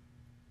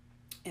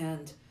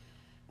 And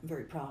I'm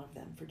very proud of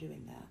them for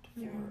doing that,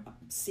 for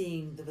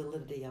seeing the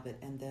validity of it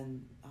and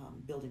then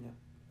building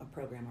a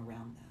program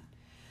around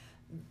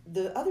that.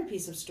 The other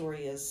piece of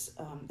story is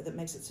that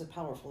makes it so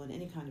powerful in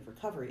any kind of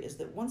recovery is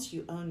that once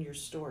you own your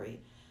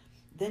story,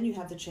 then you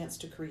have the chance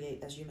to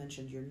create, as you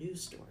mentioned, your new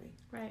story.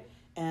 Right.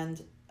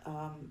 And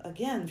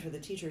again, for the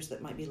teachers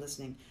that might be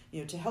listening,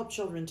 to help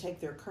children take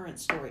their current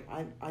story,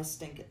 I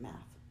stink at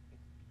math,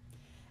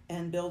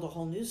 and build a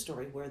whole new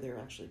story where they're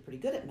actually pretty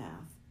good at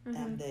math,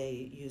 and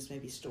they use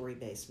maybe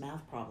story-based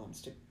math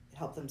problems to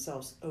help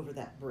themselves over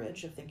that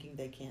bridge of thinking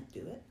they can't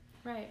do it.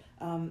 Right.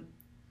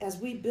 As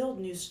we build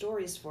new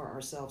stories for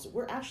ourselves,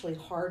 we're actually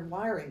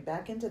hardwiring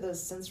back into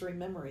those sensory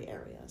memory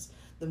areas.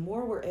 The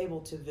more we're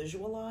able to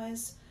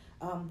visualize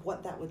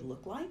what that would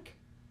look like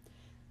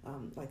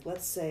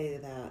let's say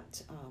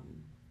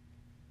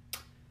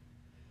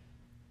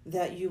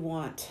that you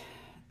want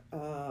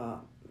a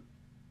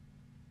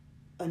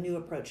new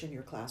approach in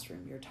your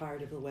classroom. You're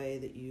tired of the way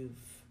that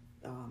you've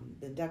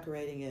been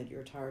decorating it.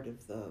 You're tired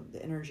of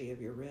the energy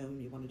of your room.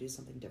 You want to do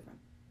something different.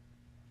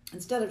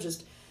 Instead of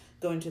just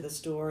going to the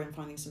store and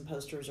finding some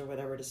posters or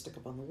whatever to stick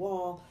up on the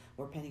wall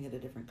or painting it a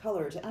different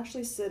color, to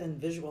actually sit and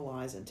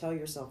visualize and tell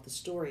yourself the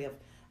story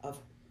of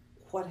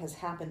what has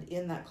happened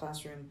in that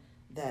classroom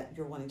that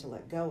you're wanting to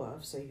let go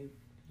of. So you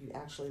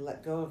actually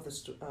let go of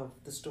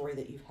the story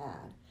that you've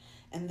had.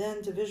 And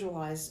then to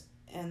visualize,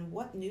 and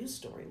what new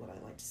story would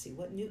I like to see?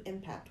 What new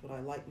impact would I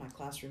like my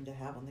classroom to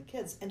have on the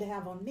kids and to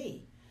have on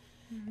me?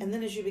 Mm-hmm. And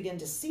then as you begin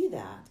to see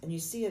that, and you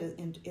see it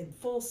in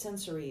full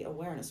sensory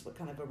awareness, what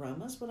kind of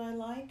aromas would I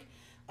like?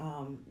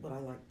 Would I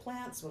like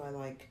plants?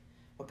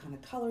 What kind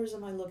of colors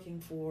am I looking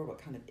for? What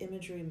kind of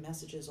imagery,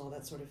 messages, all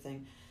that sort of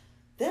thing.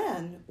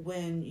 Then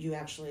when you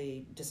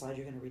actually decide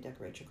you're going to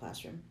redecorate your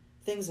classroom,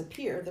 things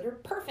appear that are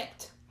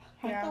perfect.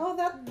 Yeah. Oh,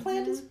 that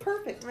plant is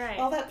perfect. Right.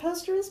 Oh, that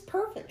poster is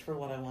perfect for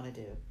what I want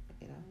to do.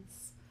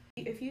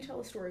 If you tell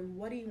a story,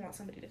 what do you want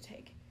somebody to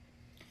take?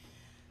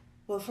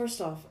 Well, first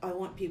off, I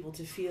want people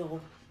to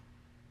feel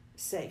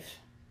safe.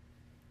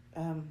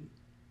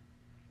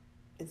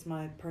 It's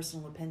my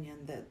personal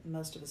opinion that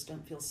most of us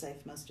don't feel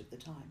safe most of the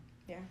time.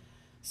 Yeah.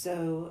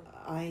 So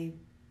I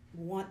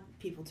want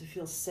people to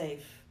feel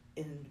safe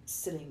in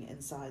sitting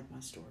inside my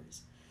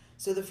stories.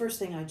 So the first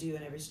thing I do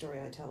in every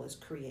story I tell is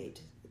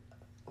create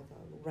a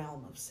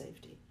realm of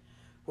safety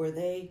where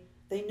they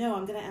know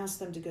I'm going to ask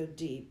them to go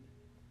deep,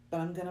 but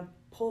I'm going to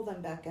pull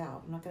them back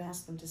out. I'm not going to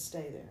ask them to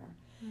stay there.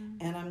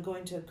 And I'm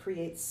going to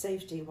create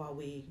safety while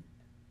we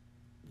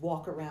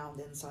walk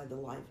around inside the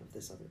life of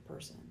this other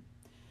person.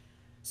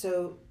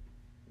 So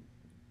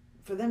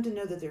for them to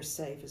know that they're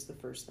safe is the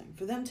first thing.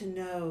 For them to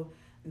know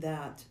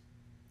that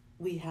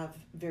we have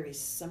very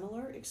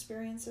similar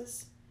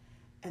experiences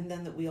and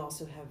then that we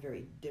also have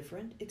very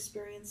different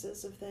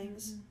experiences of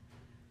things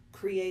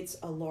creates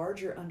a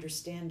larger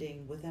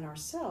understanding within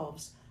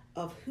ourselves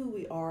of who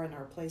we are and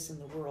our place in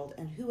the world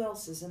and who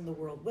else is in the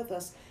world with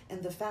us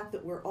and the fact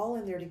that we're all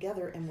in there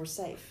together and we're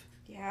safe.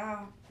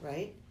 Yeah.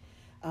 Right?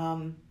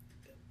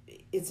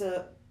 It's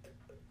a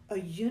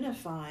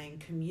unifying,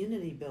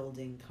 community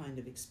building kind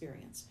of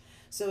experience.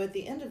 So at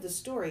the end of the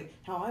story,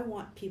 how I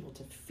want people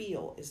to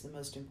feel is the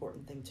most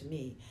important thing to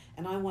me.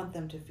 And I want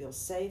them to feel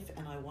safe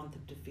and I want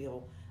them to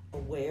feel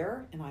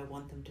aware, and I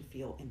want them to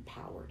feel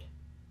empowered.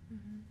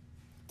 Mm-hmm.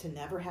 To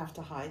never have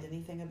to hide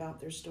anything about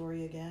their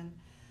story again,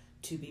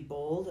 to be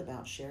bold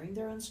about sharing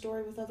their own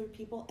story with other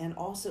people, and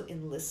also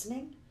in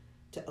listening,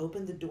 to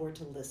open the door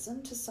to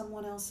listen to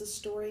someone else's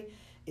story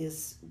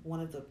is one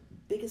of the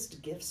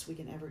biggest gifts we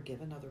can ever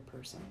give another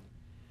person.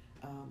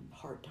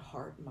 Heart to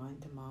heart,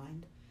 mind to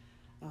mind.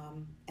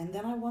 And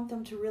then I want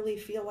them to really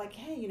feel like,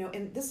 hey, you know,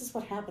 and this is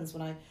what happens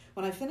when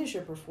I finish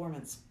a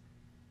performance.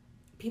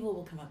 People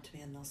will come up to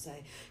me and they'll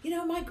say, you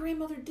know, my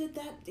grandmother did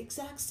that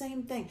exact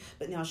same thing,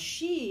 but now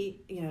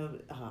she, you know,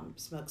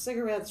 smoked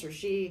cigarettes, or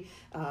she,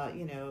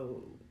 you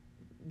know,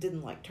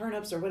 didn't like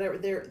turnips or whatever.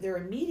 They're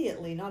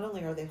immediately, not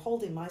only are they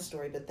holding my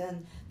story, but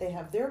then they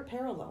have their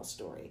parallel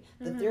story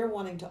that they're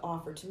wanting to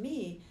offer to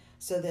me,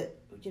 so that,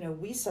 you know,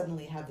 we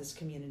suddenly have this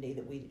community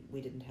that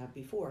we didn't have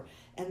before.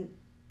 And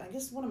I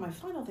guess one of my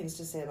final things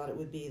to say about it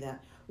would be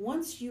that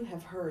once you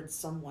have heard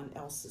someone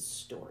else's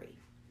story,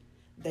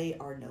 they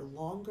are no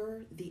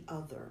longer the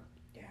other.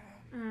 Yeah.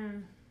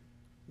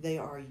 They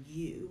are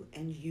you,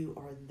 and you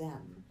are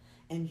them,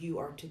 and you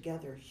are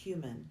together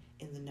human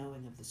in the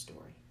knowing of the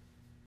story.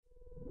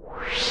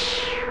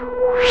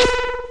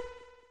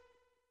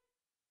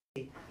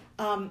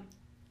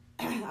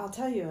 I'll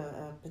tell you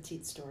a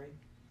petite story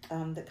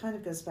that kind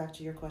of goes back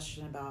to your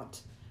question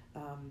about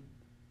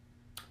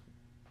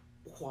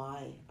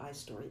why I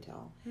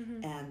storytell,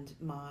 and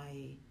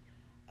my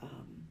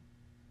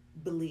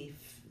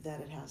belief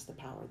that it has the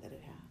power that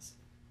it has.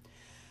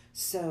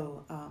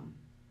 So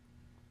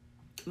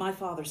my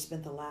father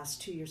spent the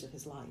last 2 years of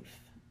his life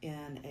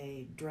in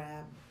a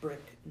drab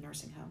brick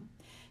nursing home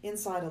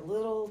inside a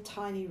little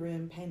tiny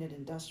room painted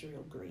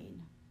industrial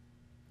green.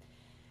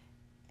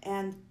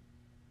 And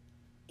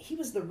he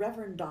was the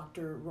Reverend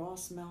Dr.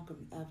 Ross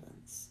Malcolm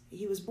Evans.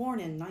 He was born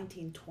in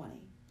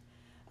 1920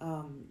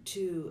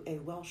 to a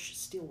Welsh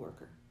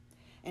steelworker.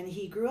 And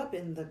he grew up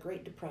in the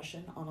Great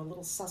Depression on a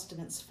little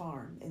sustenance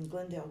farm in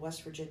Glendale,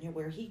 West Virginia,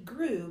 where he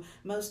grew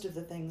most of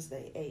the things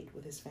they ate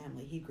with his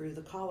family. He grew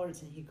the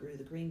collards, and he grew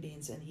the green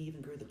beans, and he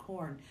even grew the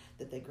corn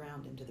that they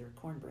ground into their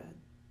cornbread.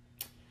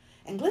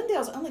 And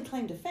Glendale's only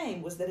claim to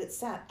fame was that it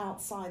sat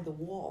outside the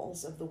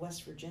walls of the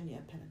West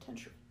Virginia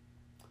penitentiary.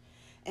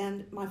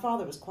 And my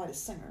father was quite a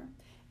singer,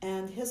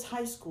 and his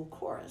high school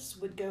chorus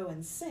would go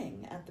and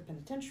sing at the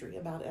penitentiary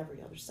about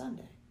every other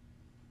Sunday.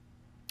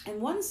 And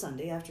one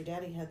Sunday, after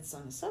Daddy had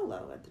sung a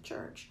solo at the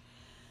church,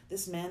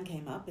 this man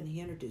came up and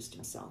he introduced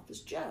himself as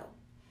Joe.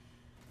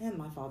 And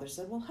my father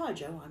said, well, hi,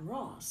 Joe, I'm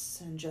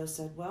Ross. And Joe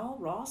said, well,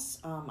 Ross,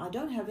 I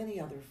don't have any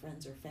other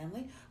friends or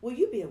family. Will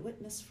you be a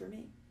witness for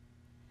me?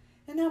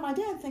 And now my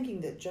dad,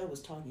 thinking that Joe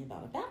was talking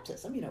about a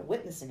baptism, you know,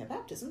 witnessing a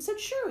baptism, said,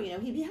 sure, you know,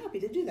 he'd be happy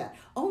to do that,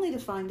 only to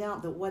find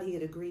out that what he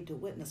had agreed to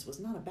witness was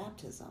not a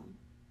baptism,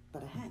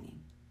 but a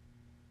hanging.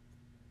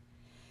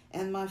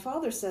 And my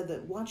father said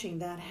that watching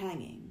that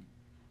hanging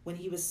when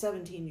he was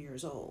 17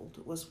 years old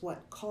was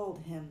what called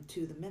him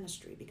to the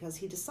ministry, because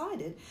he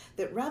decided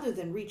that rather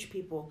than reach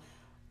people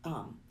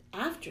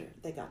after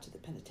they got to the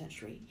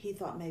penitentiary, he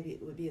thought maybe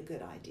it would be a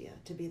good idea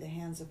to be the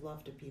hands of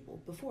love to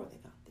people before they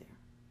got there.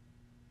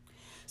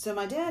 So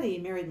my daddy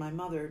married my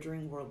mother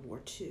during World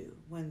War II,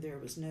 when there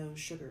was no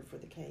sugar for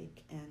the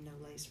cake and no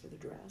lace for the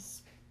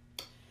dress.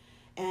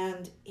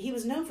 And he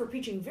was known for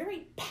preaching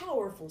very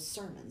powerful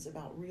sermons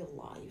about real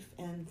life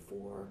and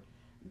for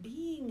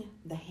being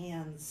the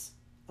hands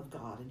of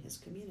God in his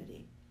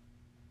community.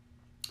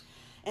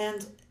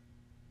 And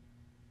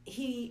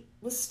he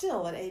was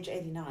still, at age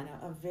 89,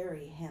 a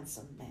very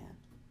handsome man.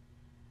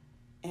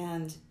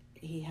 And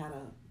he had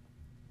a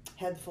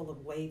head full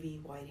of wavy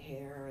white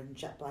hair and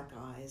jet black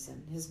eyes,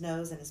 and his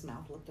nose and his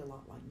mouth looked a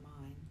lot like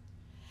mine.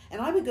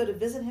 And I would go to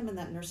visit him in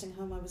that nursing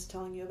home I was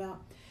telling you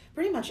about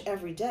pretty much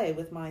every day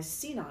with my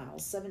senile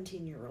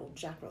 17-year-old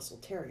Jack Russell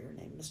Terrier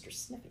named Mr.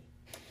 Sniffy.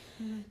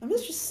 Now,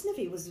 Mr.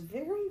 Sniffy was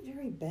very,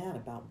 very bad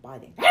about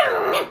biting.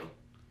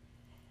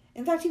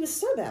 In fact, he was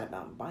so bad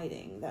about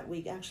biting that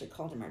we actually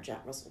called him our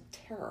Jack Russell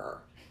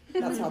Terror.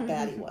 That's how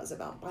bad he was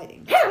about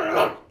biting.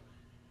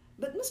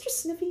 But Mr.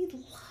 Sniffy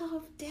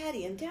loved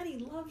Daddy, and Daddy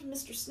loved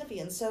Mr. Sniffy,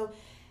 and so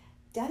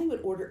Daddy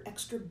would order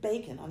extra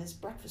bacon on his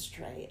breakfast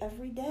tray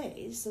every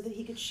day so that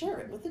he could share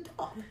it with the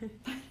dog.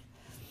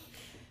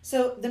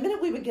 So the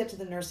minute we would get to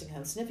the nursing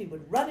home, Sniffy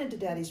would run into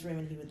Daddy's room,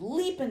 and he would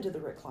leap into the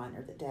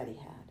recliner that Daddy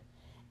had.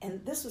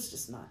 And this was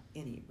just not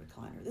any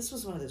recliner. This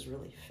was one of those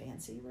really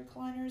fancy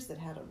recliners that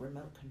had a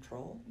remote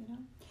control, you know?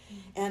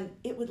 And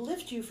it would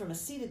lift you from a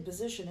seated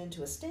position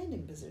into a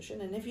standing position,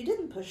 and if you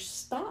didn't push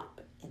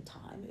stop in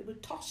time, it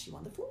would toss you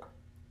on the floor.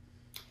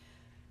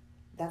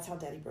 That's how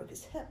Daddy broke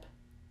his hip.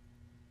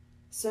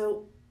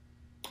 So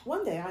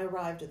one day I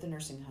arrived at the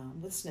nursing home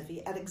with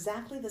Sniffy at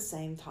exactly the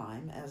same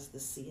time as the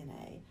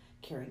CNA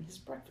carrying his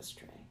breakfast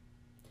tray.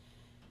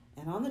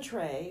 And on the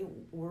tray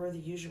were the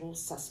usual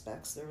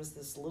suspects. There was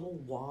this little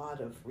wad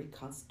of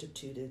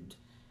reconstituted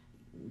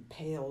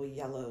pale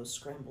yellow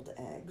scrambled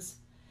eggs.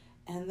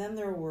 And then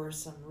there were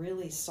some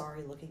really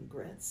sorry-looking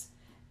grits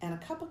and a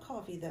cup of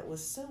coffee that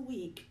was so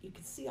weak you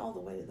could see all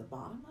the way to the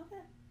bottom of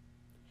it.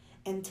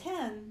 and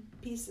 10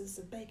 pieces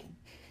of bacon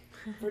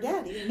for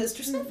Daddy and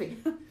Mr. Sniffy.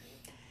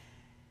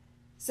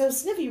 So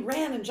Sniffy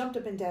ran and jumped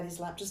up in Daddy's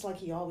lap just like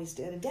he always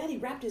did. And Daddy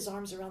wrapped his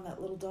arms around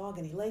that little dog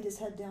and he laid his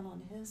head down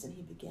on his and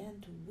he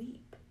began to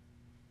weep.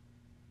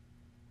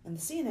 And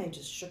the CNA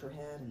just shook her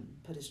head and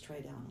put his tray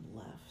down and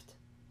left.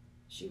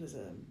 She was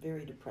a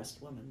very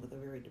depressed woman with a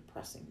very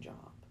depressing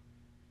job.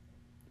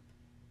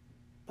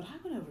 But I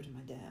went over to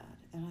my dad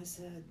and I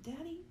said,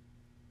 Daddy,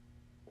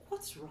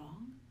 what's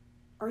wrong?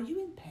 Are you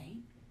in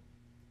pain?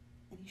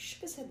 And he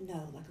shook his head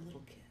no, like a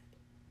little kid.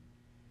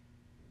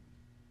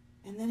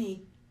 And then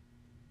he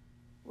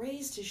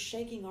raised his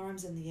shaking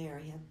arms in the air.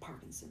 He had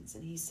Parkinson's,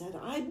 and he said,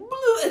 I blew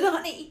it,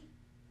 honey.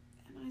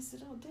 And I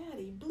said, oh,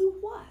 Daddy, blew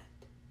what?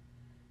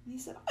 And he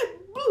said, I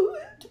blew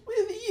it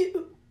with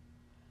you.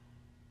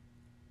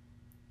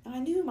 And I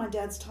knew my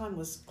dad's time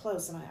was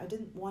close, and I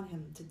didn't want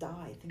him to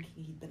die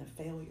thinking he'd been a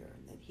failure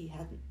and that he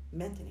hadn't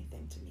meant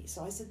anything to me.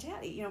 So I said,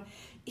 Daddy, you know,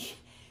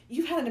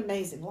 you've had an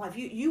amazing life.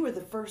 You were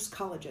the first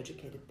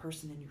college-educated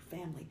person in your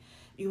family.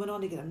 You went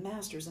on to get a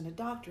master's and a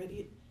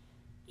doctorate.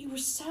 You were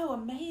so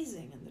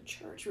amazing in the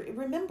church.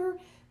 Remember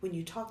when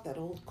you talked that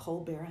old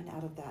coal baron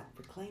out of that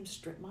reclaimed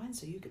strip mine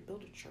so you could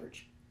build a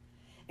church?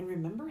 And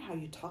remember how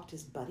you talked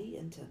his buddy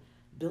into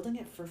building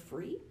it for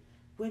free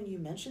when you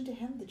mentioned to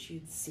him that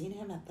you'd seen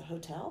him at the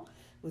hotel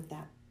with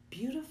that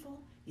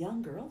beautiful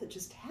young girl that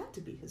just had to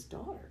be his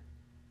daughter?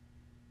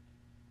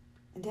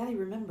 And Daddy,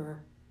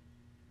 remember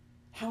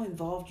how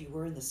involved you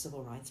were in the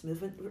civil rights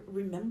movement.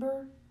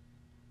 Remember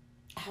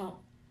how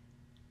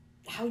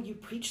you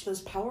preached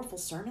those powerful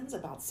sermons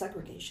about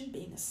segregation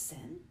being a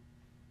sin?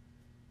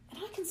 And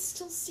I can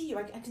still see you.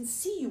 I can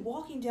see you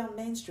walking down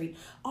Main Street,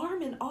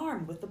 arm in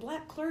arm with the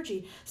black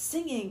clergy,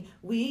 singing,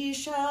 "We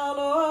shall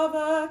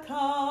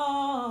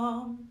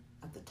overcome,"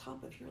 at the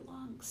top of your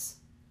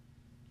lungs.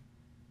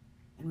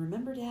 And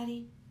remember,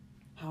 Daddy,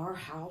 how our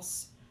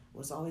house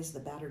was always the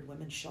battered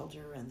women's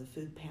shelter and the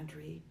food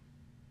pantry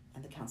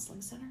and the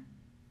counseling center?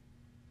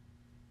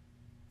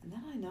 And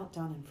then I knelt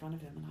down in front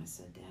of him and I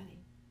said,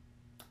 Daddy,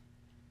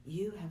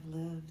 you have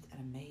lived an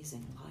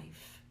amazing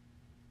life.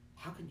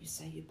 How can you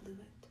say you blew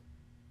it?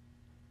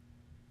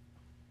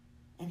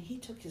 And he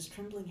took his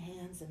trembling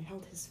hands and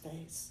held his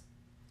face,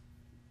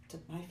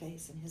 took my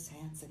face in his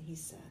hands, and he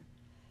said,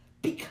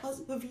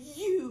 because of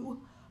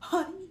you,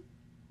 honey,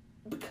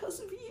 because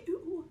of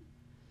you.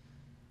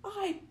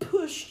 I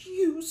pushed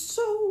you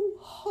so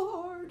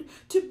hard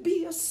to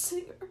be a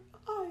singer.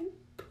 I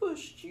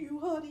pushed you,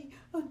 honey,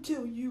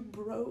 until you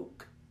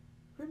broke.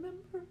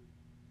 Remember?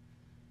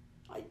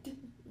 I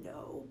didn't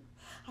know.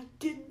 I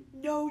didn't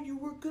know you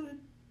were gonna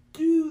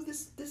do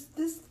this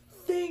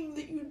thing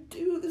that you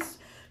do,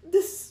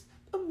 this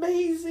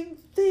amazing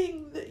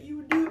thing that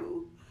you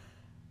do.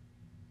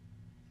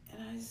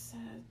 And I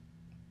said,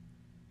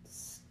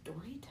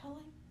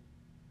 storytelling?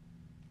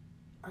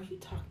 Are you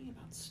talking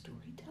about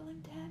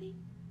storytelling, Daddy?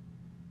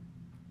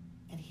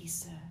 And he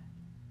said,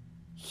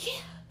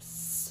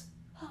 yes,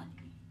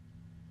 honey.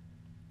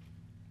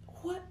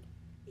 What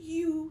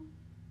you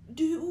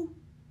do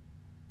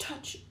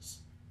touches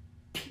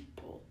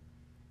people,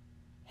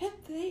 and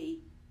they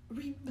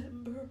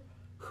remember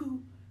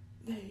who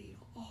they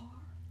are.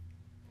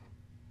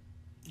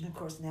 And of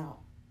course now,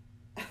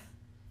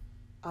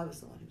 I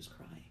was the one who was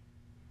crying.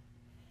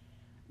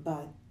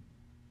 But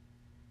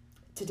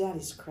to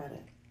Daddy's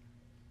credit,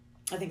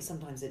 I think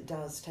sometimes it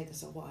does take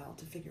us a while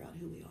to figure out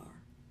who we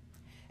are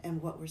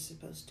and what we're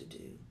supposed to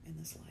do in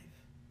this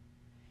life.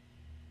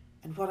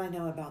 And what I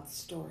know about the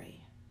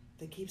story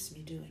that keeps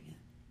me doing it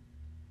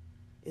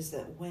is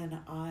that when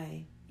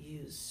I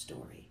use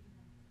story,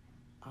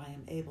 I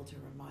am able to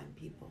remind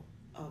people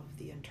of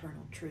the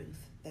internal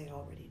truth they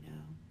already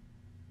know.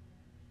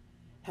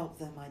 Help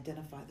them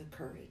identify the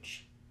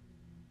courage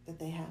that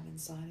they have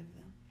inside of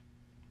them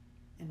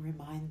and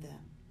remind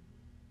them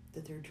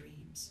that their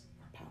dreams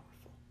are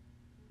powerful.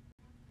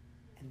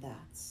 And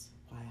that's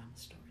why I'm a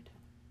storyteller.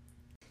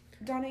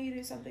 Donna, you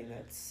do something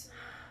that's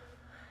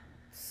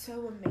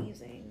so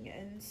amazing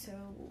and so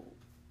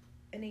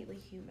innately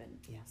human.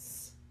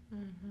 Yes.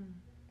 Mm-hmm.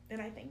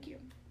 And I thank you.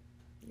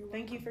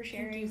 Thank you for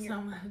sharing Thank you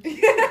so much.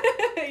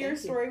 your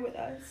story with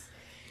us.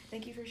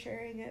 Thank you for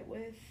sharing it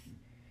with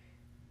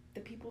the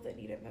people that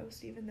need it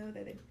most, even though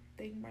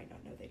they might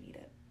not know they need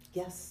it.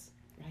 Yes,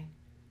 right.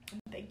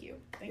 Thank you.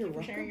 Thank You're you for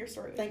welcome. sharing your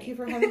story with Thank me. you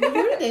for having me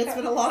here today. It's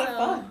been a lot of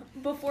fun.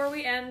 Before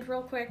we end,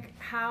 real quick,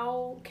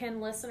 how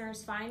can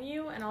listeners find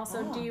you? And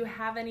also, do you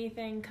have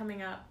anything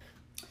coming up?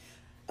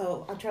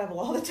 Oh, I travel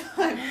all the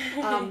time.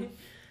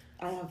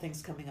 I have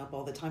things coming up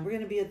all the time. We're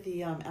going to be at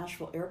the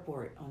Asheville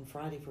Airport on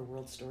Friday for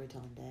World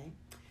Storytelling Day.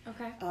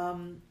 Okay.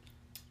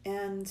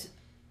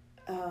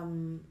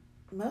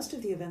 Most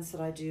of the events that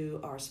I do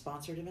are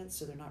sponsored events,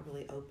 so they're not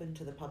really open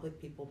to the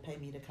public. People pay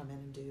me to come in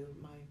and do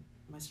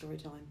my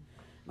storytelling,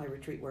 my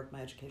retreat work,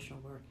 my educational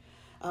work.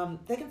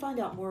 They can find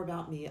out more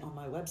about me on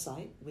my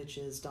website, which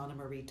is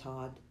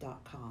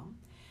donnamarietodd.com.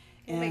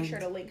 We'll make sure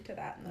to link to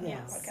that in the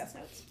podcast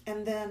notes.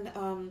 And then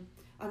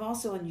I'm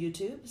also on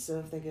YouTube, so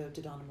if they go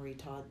to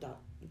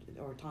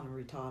or Tana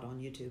Marie Todd on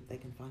YouTube. They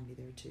can find me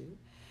there too.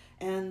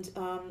 And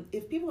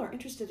if people are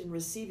interested in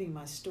receiving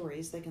my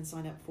stories, they can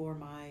sign up for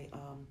my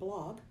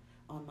blog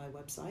on my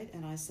website,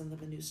 and I send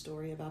them a new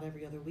story about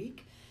every other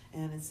week,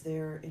 and it's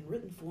there in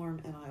written form,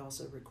 and I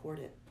also record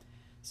it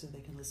so they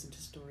can listen to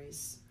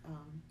stories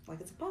like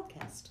it's a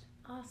podcast.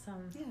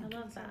 Awesome. Yeah, I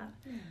love that.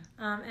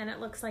 Yeah. And it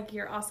looks like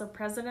you're also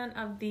president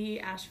of the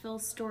Asheville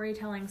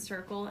Storytelling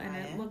Circle, and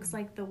it looks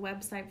like the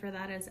website for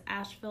that is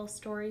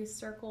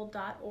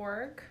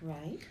ashevillestorycircle.org.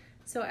 Right.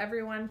 So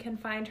everyone can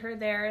find her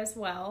there as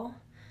well.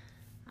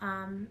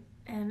 And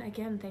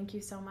again, thank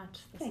you so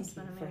much. This has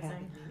been amazing. For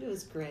having me. It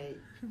was great.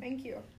 Thank you.